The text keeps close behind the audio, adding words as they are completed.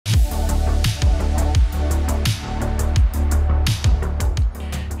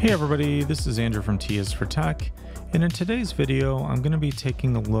Hey everybody, this is Andrew from T is for Tech, and in today's video I'm going to be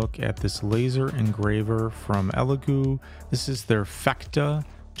taking a look at this laser engraver from Elegoo. This is their Phecda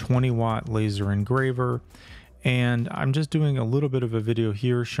 20-watt laser engraver, and I'm just doing a little bit of a video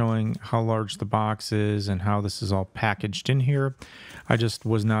here showing how large the box is and how this is all packaged in here. I just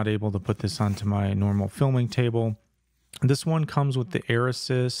was not able to put this onto my normal filming table. This one comes with the air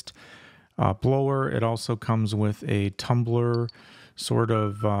assist blower. It also comes with a tumbler sort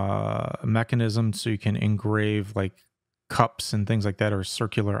of mechanism so you can engrave like cups and things like that, or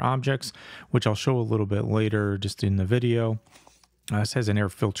circular objects, which I'll show a little bit later just in the video. This has an air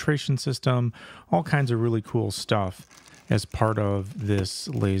filtration system, all kinds of really cool stuff as part of this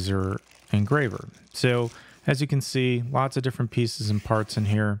laser engraver. So as you can see, lots of different pieces and parts in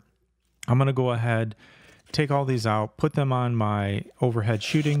here. I'm going to go ahead, take all these out, put them on my overhead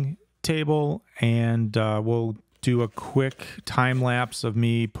shooting table, and we'll do a quick time lapse of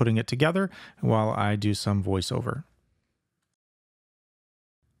me putting it together while I do some voiceover.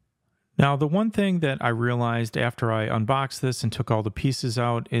 Now, the one thing that I realized after I unboxed this and took all the pieces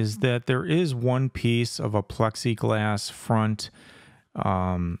out is that there is one piece of a plexiglass front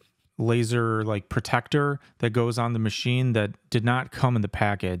laser like protector that goes on the machine that did not come in the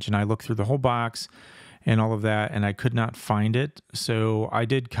package. And I looked through the whole box and all of that, and I could not find it. So I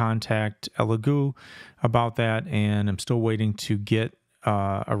did contact Elegoo about that, and I'm still waiting to get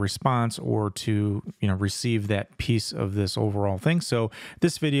a response or to receive that piece of this overall thing. So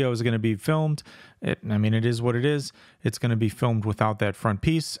this video is going to be filmed. It is what it is. It's going to be filmed without that front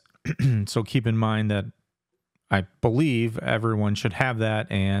piece. So keep in mind that I believe everyone should have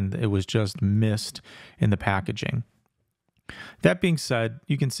that, and it was just missed in the packaging. That being said,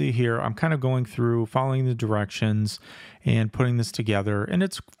 you can see here, I'm kind of going through, following the directions and putting this together, and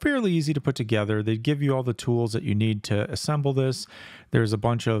it's fairly easy to put together. They give you all the tools that you need to assemble this. There's a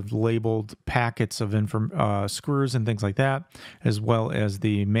bunch of labeled packets of screws and things like that, as well as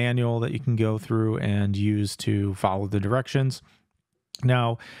the manual that you can go through and use to follow the directions.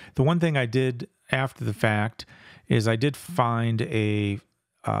 Now, the one thing I did after the fact is I did find a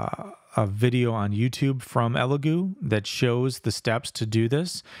video on YouTube from Elegoo that shows the steps to do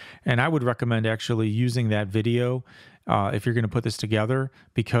this. And I would recommend actually using that video if you're going to put this together,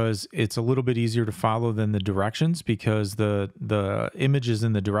 because it's a little bit easier to follow than the directions, because the images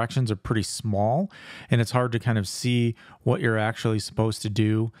in the directions are pretty small and it's hard to kind of see what you're actually supposed to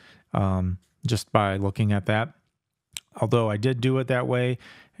do just by looking at that. Although I did do it that way,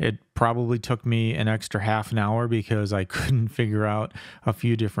 it probably took me an extra half an hour because I couldn't figure out a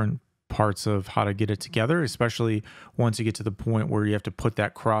few different parts of how to get it together, especially once you get to the point where you have to put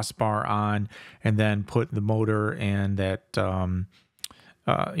that crossbar on and then put the motor and that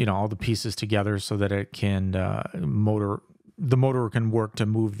all the pieces together so that it can the motor can work to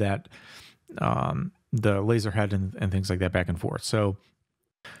move that the laser head and things like that back and forth. So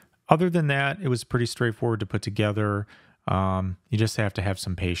other than that, it was pretty straightforward to put together. You just have to have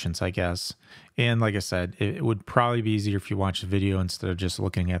some patience, I guess. And like I said, it would probably be easier if you watch the video instead of just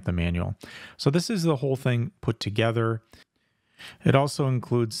looking at the manual. So this is the whole thing put together. It also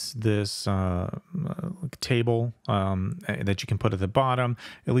includes this table that you can put at the bottom,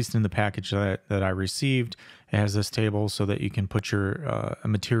 at least in the package that I received. It has this table so that you can put your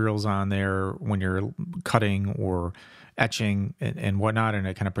materials on there when you're cutting or etching and whatnot, and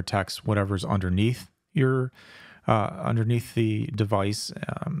it kind of protects whatever's underneath your underneath the device,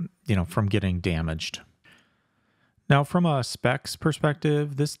 from getting damaged. Now, from a specs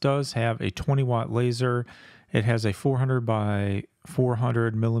perspective, this does have a 20-watt laser. It has a 400 by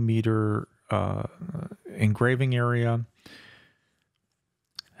 400 millimeter engraving area,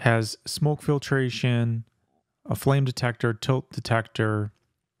 has smoke filtration, a flame detector, tilt detector,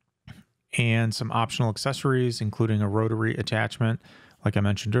 and some optional accessories, including a rotary attachment, like I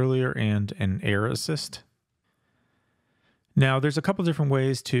mentioned earlier, and an air assist. Now, there's a couple different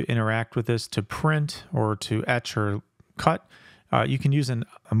ways to interact with this, to print or to etch or cut. You can use a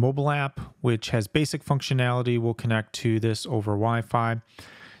mobile app, which has basic functionality, will connect to this over Wi-Fi.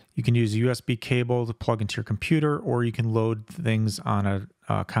 You can use a USB cable to plug into your computer, or you can load things on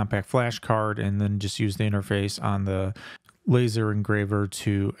a compact flash card and then just use the interface on the laser engraver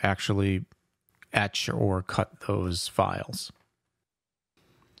to actually etch or cut those files.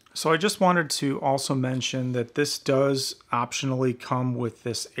 So I just wanted to also mention that this does optionally come with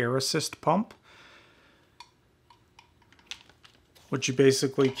this air assist pump, which you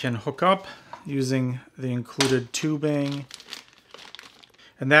basically can hook up using the included tubing,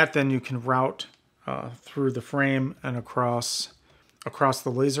 and that then you can route through the frame and across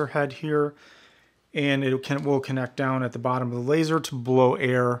the laser head here. and will connect down at the bottom of the laser to blow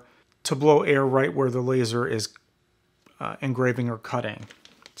air right where the laser is engraving or cutting.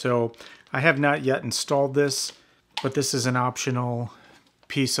 So I have not yet installed this, but this is an optional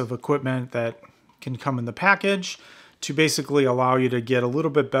piece of equipment that can come in the package to basically allow you to get a little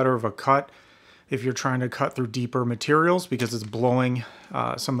bit better of a cut if you're trying to cut through deeper materials, because it's blowing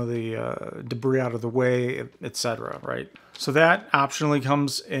some of the debris out of the way, etc. Right? So that optionally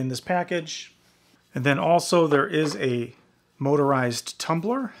comes in this package. And then also there is a motorized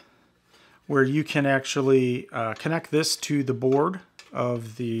tumbler where you can actually connect this to the board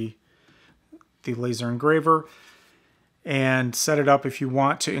of the laser engraver and set it up if you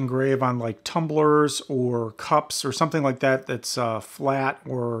want to engrave on like tumblers or cups or something like that that's flat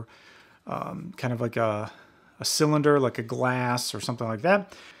or kind of like a cylinder, like a glass or something like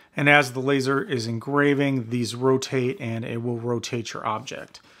that. And as the laser is engraving, these rotate and it will rotate your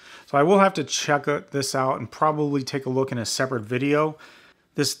object. So I will have to check this out and probably take a look in a separate video.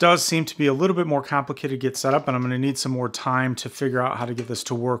 This does seem to be a little bit more complicated to get set up, and I'm going to need some more time to figure out how to get this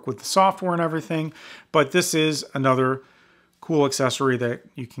to work with the software and everything. But this is another cool accessory that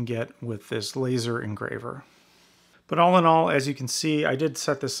you can get with this laser engraver. But all in all, as you can see, I did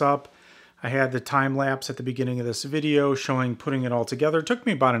set this up. I had the time lapse at the beginning of this video showing putting it all together. It took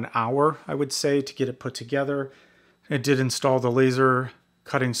me about an hour, I would say, to get it put together. I did install the laser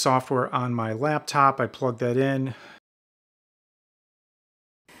cutting software on my laptop. I plugged that in.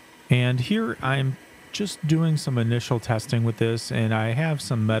 And here I'm just doing some initial testing with this, and I have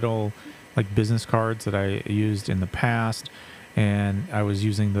some metal like business cards that I used in the past, and I was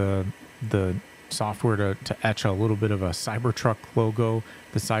using the software to etch a little bit of a Cybertruck logo,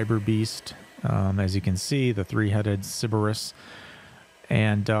 the Cyber Beast, as you can see, the three-headed Cerberus.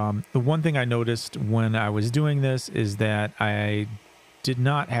 And the one thing I noticed when I was doing this is that I did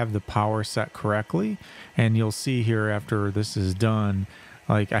not have the power set correctly, and you'll see here after this is done,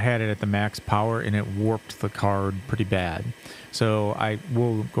 like I had it at the max power and it warped the card pretty bad. So I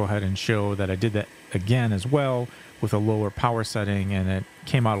will go ahead and show that I did that again as well with a lower power setting, and it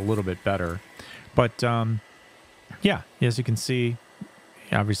came out a little bit better. But yeah, as you can see,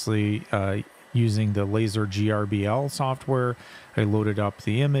 obviously using the laser GRBL software, I loaded up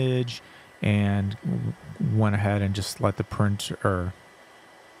the image and went ahead and just let the printer.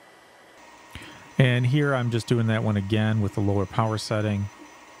 And here I'm just doing that one again with the lower power setting.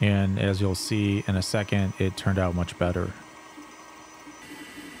 And as you'll see in a second, it turned out much better.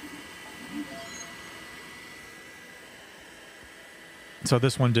 So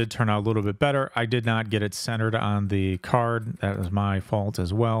this one did turn out a little bit better. I did not get it centered on the card. That was my fault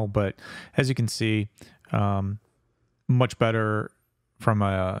as well. But as you can see, much better from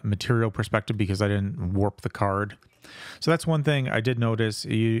a material perspective because I didn't warp the card. So that's one thing I did notice.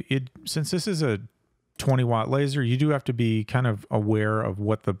 Since this is a 20-watt laser, you do have to be kind of aware of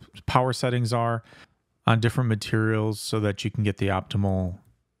what the power settings are on different materials so that you can get the optimal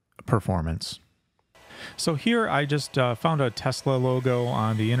performance. So here I just found a Tesla logo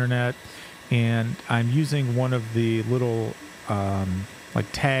on the internet, and I'm using one of the little like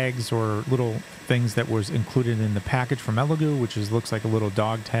tags or little things that was included in the package from Elegoo, which looks like a little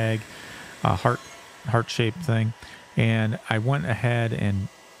dog tag, heart-shaped thing. And I went ahead and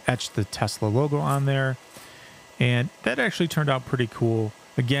etched the Tesla logo on there, and that actually turned out pretty cool.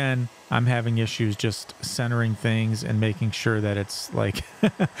 Again, I'm having issues just centering things and making sure that it's like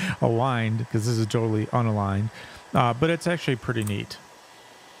aligned, because this is totally unaligned, but it's actually pretty neat.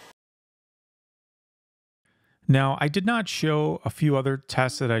 Now, I did not show a few other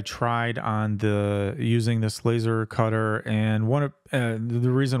tests that I tried on using this laser cutter, and one of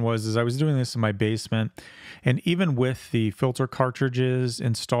the reason is I was doing this in my basement, and even with the filter cartridges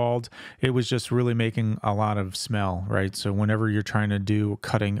installed, it was just really making a lot of smell, right? So whenever you're trying to do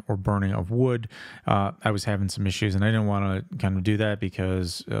cutting or burning of wood, I was having some issues, and I didn't want to kind of do that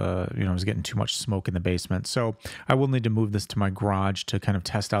because I was getting too much smoke in the basement. So I will need to move this to my garage to kind of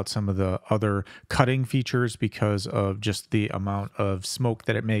test out some of the other cutting features because of just the amount of smoke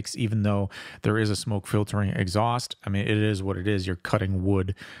that it makes, even though there is a smoke filtering exhaust. I mean, it is what it is. You're cutting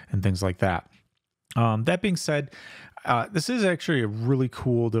wood and things like that. That being said, this is actually a really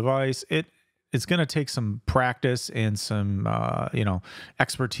cool device. It's going to take some practice and some,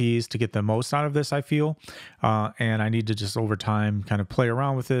 expertise to get the most out of this, I feel. And I need to just over time kind of play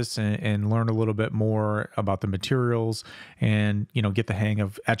around with this and learn a little bit more about the materials and, get the hang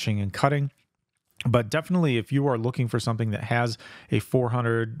of etching and cutting. But definitely, if you are looking for something that has a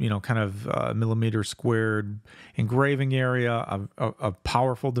 400, millimeter squared engraving area, a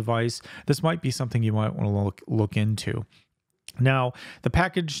powerful device, this might be something you might want to look into. Now, the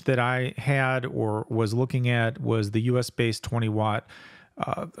package that I had or was looking at was the US-based 20-watt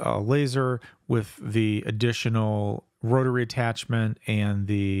laser with the additional rotary attachment and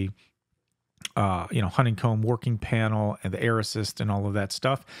the honeycomb working panel and the air assist and all of that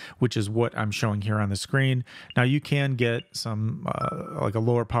stuff, which is what I'm showing here on the screen. Now you can get some like a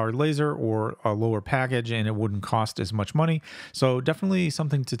lower powered laser or a lower package, and it wouldn't cost as much money. So definitely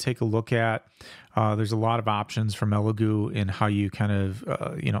something to take a look at. There's a lot of options from Elegoo in how you kind of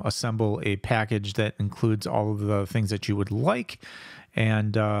assemble a package that includes all of the things that you would like,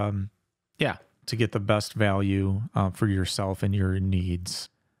 and to get the best value for yourself and your needs.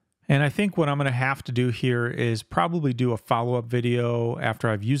 And I think what I'm going to have to do here is probably do a follow-up video after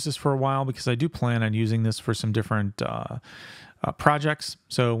I've used this for a while, because I do plan on using this for some different projects.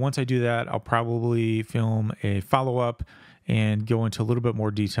 So once I do that, I'll probably film a follow-up and go into a little bit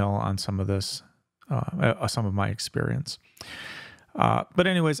more detail on some of this, some of my experience. But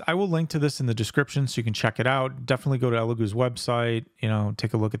anyways, I will link to this in the description so you can check it out. Definitely go to Elegoo's website,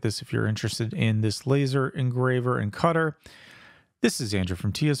 take a look at this if you're interested in this laser engraver and cutter. This is Andrew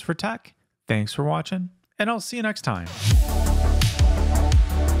from T is for Tech. Thanks for watching, and I'll see you next time.